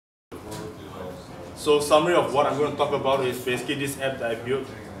So summary of what I'm going to talk about is basically this app that I built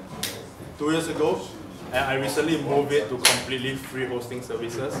 2 years ago, and I recently moved it to completely free hosting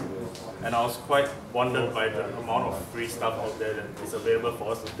services, and I was quite wondered by the amount of free stuff out there that is available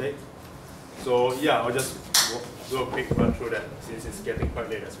for us to take. So yeah, I'll just do a quick run through that since it's getting quite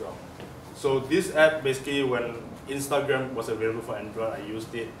late as well. So this app, basically when Instagram was available for Android, I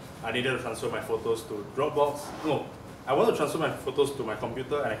used it. I needed to transfer my photos to Dropbox. No, I wanted to transfer my photos to my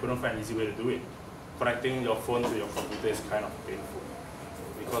computer and I couldn't find an easy way to do it. Connecting your phone to your computer is kind of painful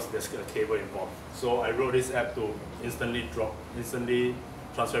because there's a cable involved. So I wrote this app to instantly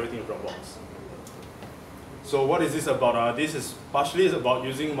transfer everything to Dropbox. So what is this about? This is partially about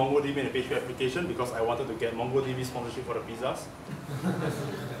using MongoDB in a PHP application because I wanted to get MongoDB sponsorship for the pizzas.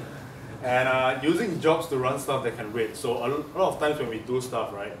 And using jobs to run stuff that can wait. So a lot of times when we do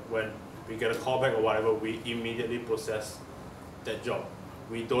stuff, right, when we get a callback or whatever, we immediately process that job.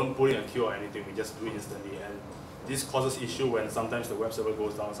 We don't put in a queue or anything, we just do it instantly. And this causes issue when sometimes the web server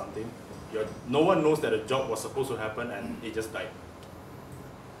goes down or something. No one knows that a job was supposed to happen and it just died.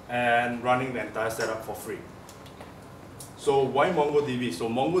 And running the entire setup for free. So why MongoDB? So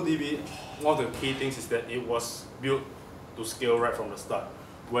MongoDB, one of the key things is that it was built to scale right from the start.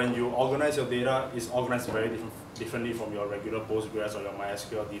 When you organize your data, it's organized very differently from your regular Postgres or your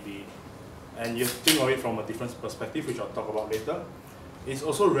MySQL DB. And you think of it from a different perspective, which I'll talk about later. It's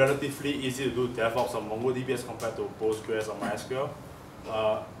also relatively easy to do DevOps on MongoDB as compared to Postgres or MySQL.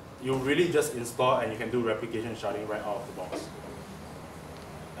 You really just install and you can do replication sharding right out of the box.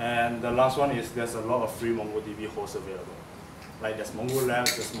 And the last one is there's a lot of free MongoDB hosts available. Like there's Mongo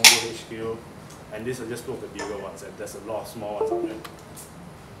Labs, there's Mongo HQ, and these are just two of the bigger ones, and there's a lot of small ones out there.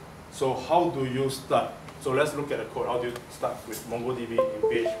 So how do you start? So let's look at the code. How do you start with MongoDB in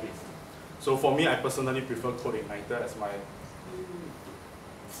PHP? So for me, I personally prefer CodeIgniter as my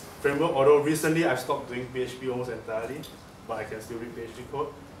framework, although recently I've stopped doing PHP almost entirely, but I can still read PHP code.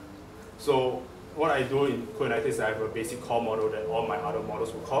 So what I do in CodeIgniter is I have a basic core model that all my other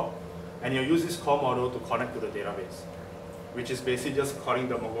models will call, and you use this core model to connect to the database, which is basically just calling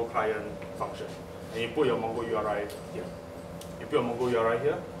the Mongo client function. And you put your Mongo URI here. You put your Mongo URI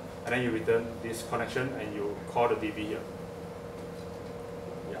here, and then you return this connection and you call the DB here.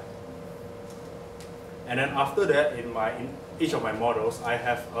 Yeah. And then after that, in each of my models, I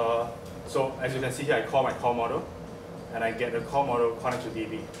have so as you can see here, I call my core model, and I get the core model connect to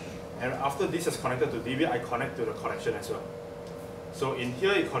DB. And after this is connected to DB, I connect to the connection as well. So in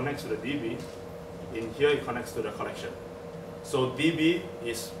here, it connects to the DB. In here, it connects to the connection. So DB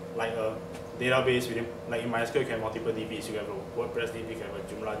is like a database within, like in MySQL, you can have multiple DBs. You have a WordPress DB, you can have a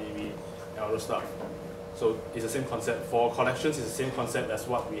Joomla DB, and all those stuff. So it's the same concept. For collections, it's the same concept as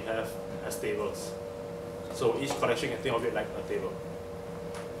what we have as tables. So each collection, you can think of it like a table.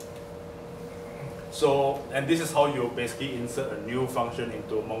 So, and this is how you basically insert a new function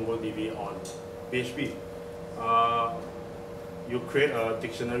into MongoDB on PHP. You create a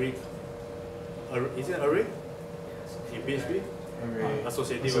dictionary, is it an array? In PHP?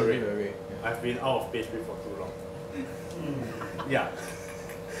 Associative array. Yeah. I've been out of PHP for too long. Yeah.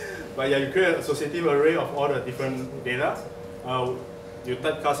 But yeah, you create an associative array of all the different data. You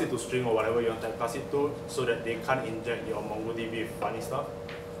typecast it to string or whatever you want to typecast it to so that they can't inject your MongoDB with funny stuff.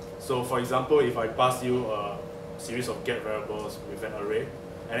 So for example, if I pass you a series of get variables with an array,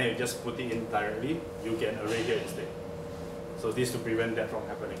 and then you just put it in directly, you get an array here instead. So this to prevent that from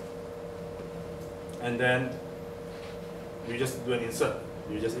happening. And then you just do an insert.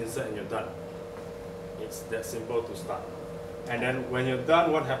 You just insert and you're done. It's that simple to start. And then when you're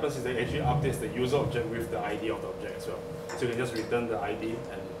done, what happens is that it actually updates the user object with the ID of the object as well. So you can just return the ID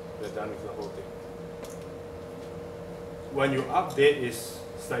and you're done with the whole thing. When you update, it's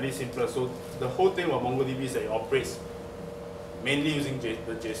slightly simpler. So the whole thing about MongoDB is that it operates mainly using the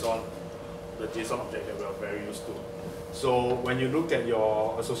JSON object that we are very used to. So when you look at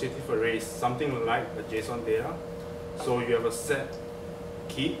your associative arrays, something like the JSON data, so you have a set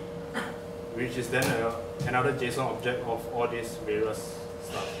key, which is then another JSON object of all these various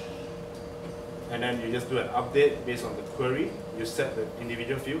stuff. And then you just do an update based on the query. You set the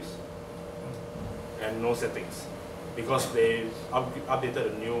individual fields and no settings, because they updated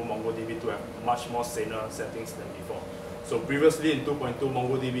the new MongoDB to have much more saner settings than before. So previously in 2.2,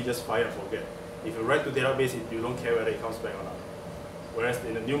 MongoDB just fire and forget. If you write to database, you don't care whether it comes back or not. Whereas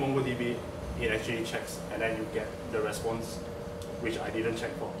in the new MongoDB, it actually checks, and then you get the response, which I didn't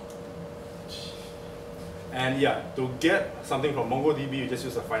check for. And yeah, to get something from MongoDB, you just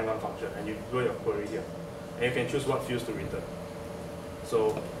use a find one function, and you do your query here. And you can choose what fields to return.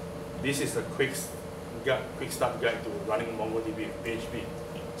 So this is a quick start guide to running MongoDB with PHP.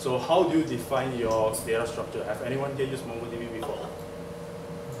 So how do you define your data structure? Have anyone here used MongoDB before?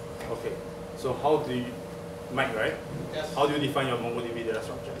 Okay. So how do you, Mike, right? Yes. How do you define your MongoDB data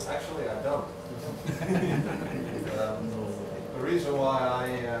structure? Actually, I don't. The reason why I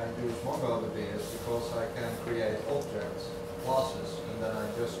use MongoDB is because I can create objects, classes, and then I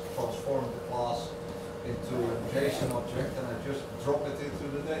just transform the class into a JSON object and I just drop it into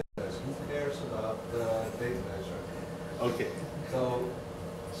the database. Who cares about the database? Okay. So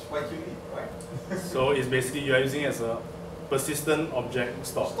it's quite unique, right? So it's basically you are using it as a persistent object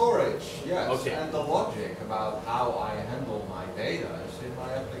store. Storage, yes. Okay. And the logic about how I handle my data is in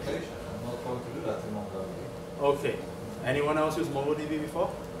my application. I'm not going to do that in MongoDB. Okay. Anyone else use MongoDB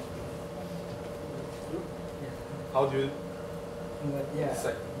before? How do you? Yeah,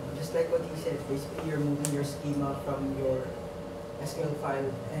 Set? just like what you said, basically you're moving your schema from your SQL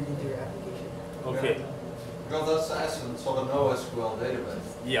file and into your application. Okay. Yeah. Because that's the essence of a NoSQL database.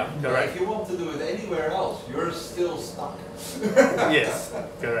 Yeah, But correct. if you want to do it anywhere else, you're still stuck. Yes,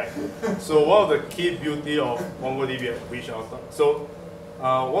 correct. So one of the key beauty of MongoDB, which I'll talk. So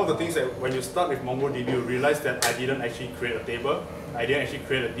one of the things that when you start with MongoDB, you realize that I didn't actually create a table, I didn't actually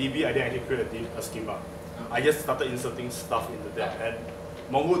create a DB, I didn't actually create a schema. I just started inserting stuff into that. And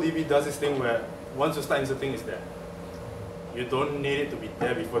MongoDB does this thing where once you start inserting, it's there. You don't need it to be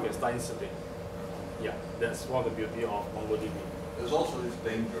there before you can start inserting. Yeah, that's one of the beauty of MongoDB. There's also this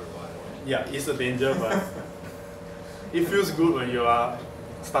danger, by the way. Yeah, it's a danger, but it feels good when you are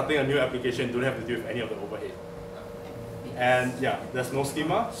starting a new application, you don't have to deal with any of the overhead. And yeah, there's no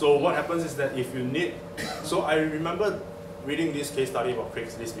schema. So what happens is that if you need, so I remember reading this case study about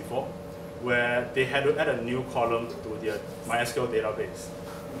Craigslist before, where they had to add a new column to their MySQL database.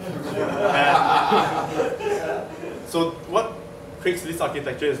 So what Craigslist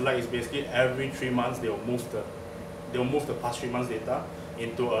architecture is like is basically every 3 months they'll move the past 3 months data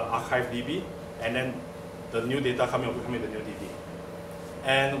into an archive DB, and then the new data coming will become the new DB.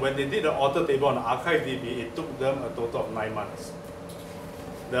 And when they did the author table on the archive DB, it took them a total of 9 months.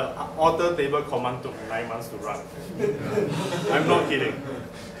 The author table command took 9 months to run. I'm not kidding.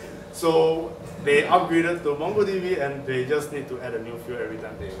 So they upgraded to MongoDB and they just need to add a new field every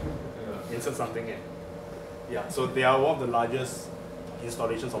time they insert something in. Yeah, so they are one of the largest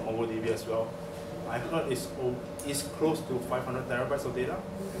installations of MongoDB as well. I heard it's close to 500 terabytes of data.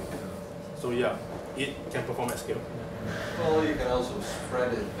 So yeah, it can perform at scale. Well, you can also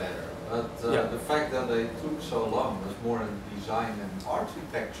spread it better. But Yeah. the fact that they took so long was more a design and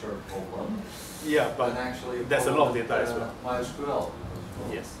architecture problem Yeah, but than actually there's a lot of data as well. MySQL.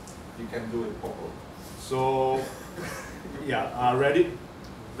 Yes. You can do it properly. So yeah, Reddit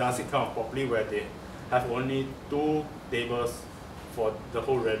does it kind of properly where they have only 2 tables for the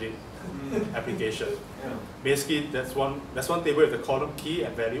whole Reddit application. Yeah. Basically, that's one table with the column key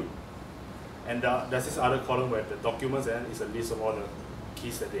and value, and there's this other column where the documents and is a list of all the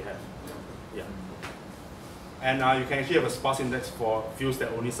keys that they have. Yeah. And you can actually have a sparse index for fields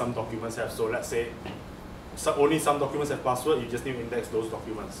that only some documents have. So let's say only some documents have password, you just need to index those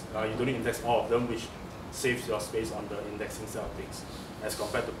documents. You don't need to index all of them, which saves your space on the indexing side of things, as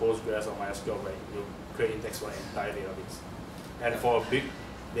compared to Postgres or MySQL where you create index for an entire database. And for a big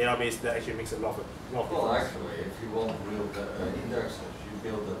database, that actually makes a lot of Well, difference. actually, if you want real indexes, you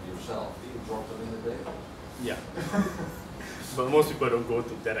build them yourself. You drop them in the database. Yeah. But most people don't go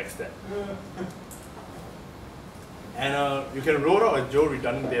to that extent. And you can roll out a Joe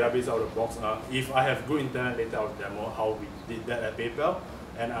redundant database out of the box. If I have good internet later, I'll demo how we did that at PayPal.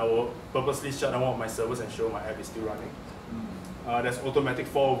 And I will purposely shut down one of my servers and show my app is still running. There's automatic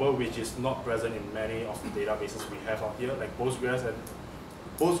failover, which is not present in many of the databases we have out here, like Postgres. And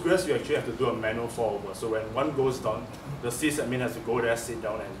Postgres, you actually have to do a manual failover. So when one goes down, the sysadmin has to go there, sit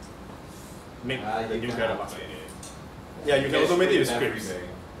down, and make the new database. Yeah, you can automate it with scripts.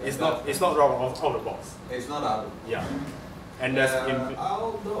 It's not out of the box. It's not out of Yeah. And there's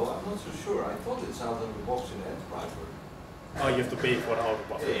although I'm not so sure. I thought it's out of the box in enterprise version. oh, you have to pay for the out of the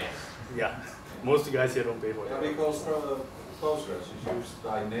box. Yeah. Most guys here don't pay for Yeah, that. because Postgres is used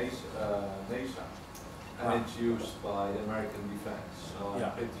by NASA and it's used by the American Defense, so Yeah.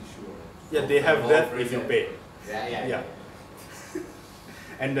 I'm pretty sure. Yeah, they have that if you pay. Yeah.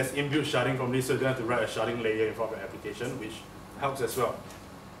 And there's inbuilt sharding from this, so you don't have to write a sharding layer in front of the application, which helps as well.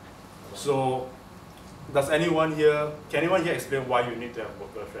 So, can anyone here explain why you need to have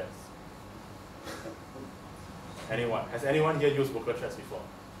worker threads? Anyone? Has anyone here used worker threads before?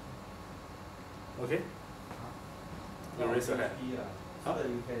 Okay? You raise your hand. So that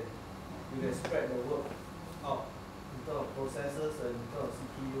you can spread the work out in terms of processors and in terms of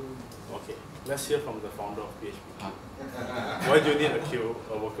CPU. Okay, let's hear from the founder of PHP. Why do you need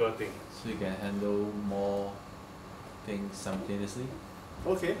a worker thing? So you can handle more things simultaneously?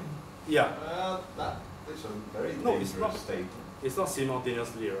 Okay, yeah. That is a very No, it's dangerous not. state. It's not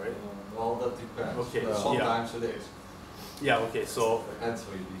simultaneously, right? Well, that depends. Okay, Sometimes it is. Yeah, okay, so, Depends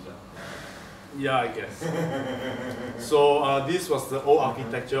how you design. yeah, I guess. So this was the old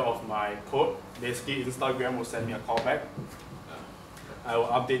architecture of my code. Basically, Instagram will send me a callback. I will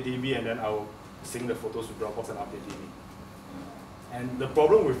update DB and then I will sync the photos to Dropbox and update DB. And the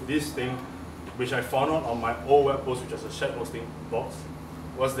problem with this thing, which I found out on my old web post, which was a shared hosting box,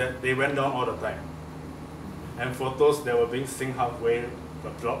 was that they went down all the time. And photos that were being synced halfway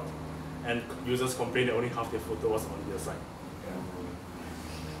got dropped, and users complained that only half their photo was on their side.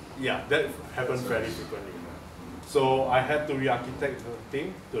 Yeah, that happens fairly frequently. So I had to re-architect the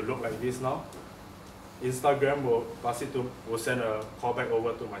thing to look like this now. Instagram will will send a callback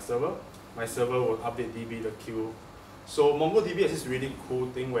over to my server. My server will update DB the queue. So MongoDB has this really cool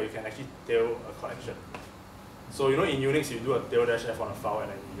thing where you can actually tail a collection. So you know in Unix you do a tail-f on a file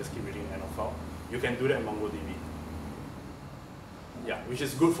and then you just keep reading the end of file. You can do that in MongoDB. Yeah, which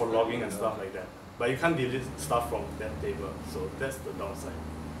is good for logging and stuff like that. But you can't delete stuff from that table, so that's the downside.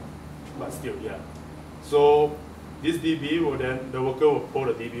 But still, yeah. So this DB will then, the worker will pull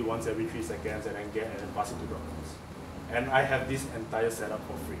the DB once every 3 seconds and then pass it to Dropbox. And I have this entire setup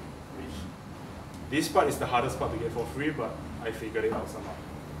for free. Which this part is the hardest part to get for free, but I figured it out somehow.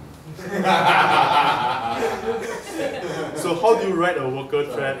 So how do you write a worker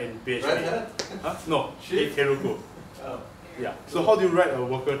thread in PHP? Huh? No, Heroku. Oh. Yeah. So how do you write a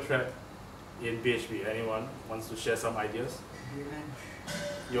worker thread in PHP? Anyone wants to share some ideas? Gearman.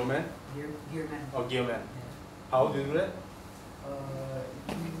 Yeoman? Gearman. Or Gearman? Yeah. How do you do that?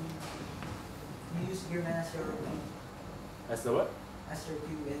 You use Gearman as your As the what? as your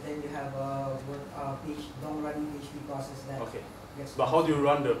queue, and then you have long running PHP process that Okay. gets. But how do you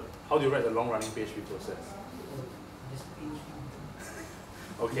write the long running PHP process? Just PHP.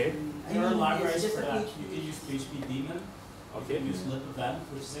 Okay. There are it's libraries just for a that. PHP. You can use PHP daemon. Okay. You can use lib event,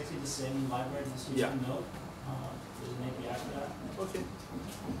 which is actually the same library as used Yeah. in Node. There's an API for that. Okay.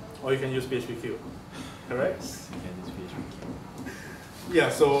 Or you can use PHP-Q. Correct? You can use PHP. Yeah,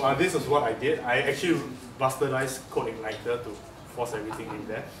 so this is what I did. I actually bastardized Code Igniter to force everything in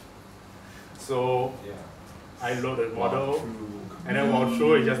there. So I load the model, and then while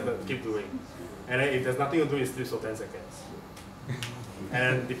through, it just keep doing. And then if there's nothing to do, it sleeps for 10 seconds.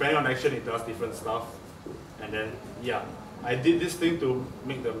 And depending on action, it does different stuff. And then, yeah, I did this thing to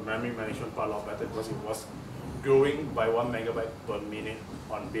make the memory management part a lot better because it was growing by 1 megabyte per minute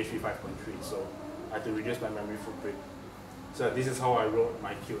on PHP 5.3. So I had to reduce my memory footprint. So this is how I wrote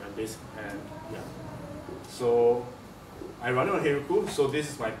my queue and yeah. So I run it on Heroku. So this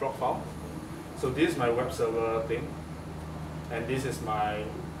is my prop file. So this is my web server thing, and this is my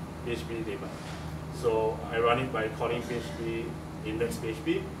PHP daemon. So I run it by calling PHP index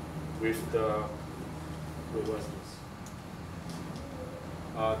PHP with the what's this?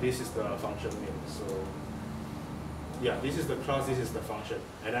 This is the function name. So yeah, this is the class. This is the function,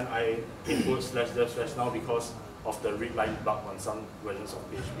 and then I input /dev/now because of the readline bug on some versions of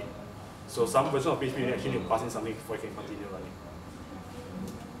PHP. So some versions of PHP you actually need to pass in something before you can continue running.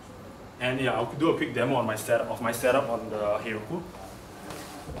 And yeah, I'll do a quick demo on my setup on the Heroku.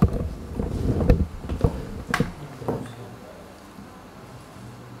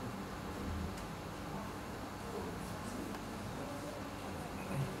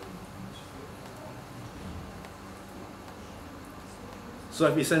 So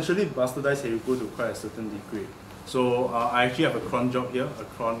I've essentially bastardized Heroku to quite a certain degree. So I actually have a cron job here, a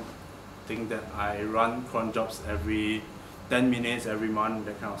cron thing that I run cron jobs every 10 minutes, every month,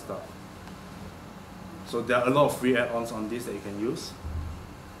 that kind of stuff. So there are a lot of free add-ons on this that you can use.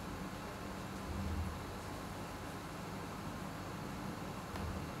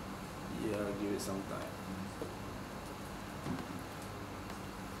 Yeah, give it some time.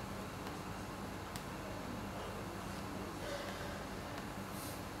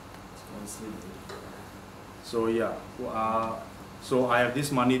 So yeah, so I have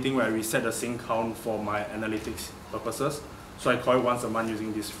this money thing where I reset the sync count for my analytics purposes. So I call it once a month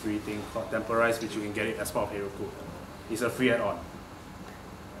using this free thing called Temporize, which you can get it as part of Heroku. It's a free add-on.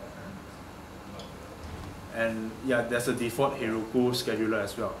 And yeah, there's a default Heroku scheduler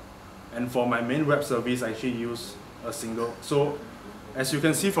as well. And for my main web service, I actually use a single. So as you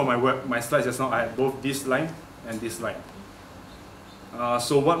can see from my slides just now, I have both this line and this line.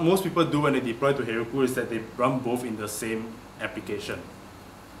 So what most people do when they deploy to Heroku is that they run both in the same application.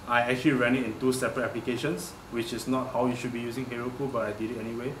 I actually ran it in 2 separate applications, which is not how you should be using Heroku, but I did it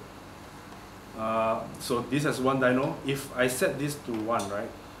anyway. So this has one dyno. If I set this to 1, right,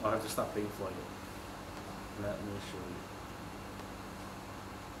 I'll have to start paying for it. Let me show you.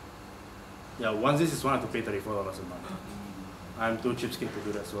 Yeah, once this is 1, I have to pay $34 a month. I'm too cheapskate to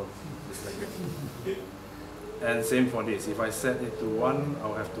do that, so it's like that. And same for this. If I set it to 1,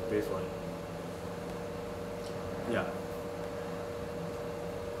 I'll have to pay for it. Yeah.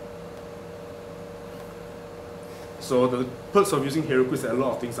 So the perks of using Heroku is that a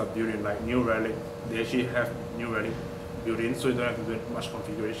lot of things are built in, like New Relic. They actually have New Relic built in, so you don't have to do much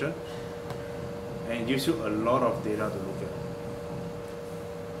configuration. And it gives you a lot of data to look at.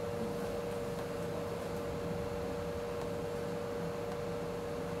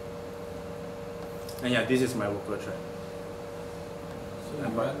 And yeah, this is my worker track. So you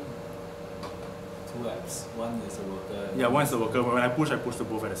run 2 apps. One is a worker. Yeah, one is the worker, but when I push to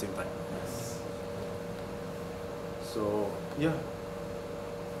both at the same time. Yes. So yeah,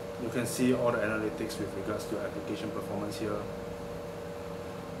 you can see all the analytics with regards to application performance here.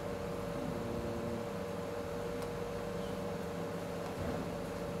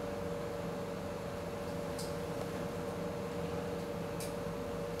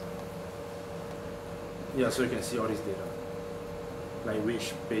 Yeah, so you can see all this data, like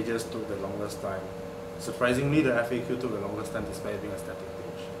which pages took the longest time. Surprisingly, the FAQ took the longest time despite being a static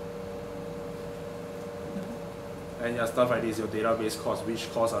page. And yeah, stuff like this, your database costs,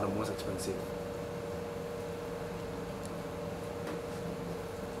 which costs are the most expensive.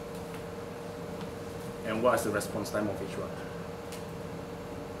 And what is the response time of each one.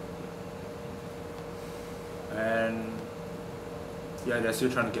 And yeah, they're still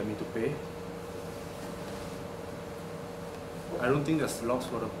trying to get me to pay. I don't think there's logs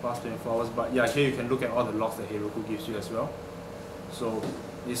for the past 24 hours, but yeah, here you can look at all the logs that Heroku gives you as well. So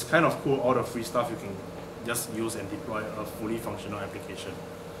it's kind of cool, all the free stuff you can just use and deploy a fully functional application.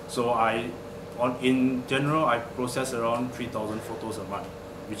 So in general, I process around 3,000 photos a month,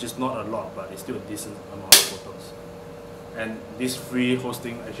 which is not a lot, but it's still a decent amount of photos. And this free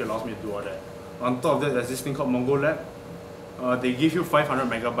hosting actually allows me to do all that. On top of that, there's this thing called mongodb. They give you 500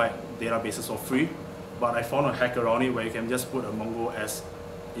 megabyte databases for free, but I found a hack around it where you can just put a Mongo as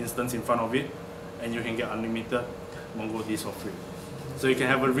instance in front of it, and you can get unlimited MongoDBs for free. So you can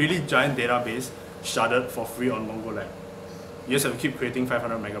have a really giant database sharded for free on mongodb. You just have to keep creating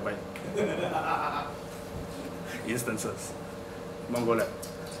 500 megabyte instances. mongodb.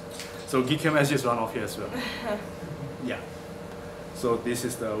 So GitCam.SG is run off here as well. Yeah. So this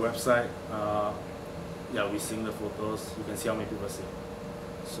is the website. Yeah, we sync the photos. You can see how many people see.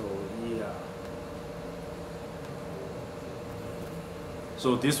 So yeah.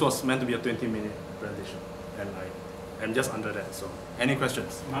 So this was meant to be a 20-minute presentation, and I'm just under that. So any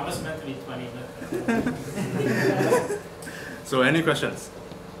questions? Mine was meant to be 20 minutes. So any questions?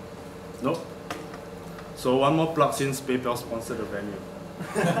 Nope. So one more plug since PayPal sponsored the venue.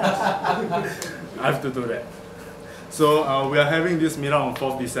 I have to do that. So we are having this meetup on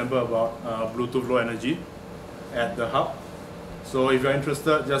 4th December about Bluetooth Low Energy at the hub. So if you're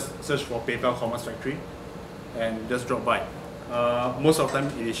interested, just search for PayPal Commerce Factory and just drop by. Most of the time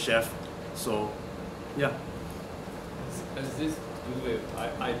it is chef, so yeah. Does this do with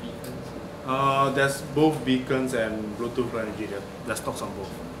iBeacons? There's both beacons and Bluetooth Low Energy. There's stocks on both.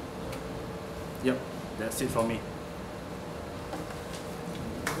 Yep, that's it from me.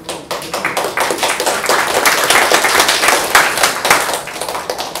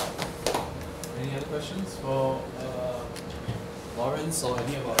 Any other questions for Lawrence or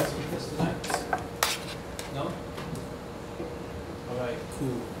any of our speakers tonight? No? Alright,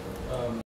 cool.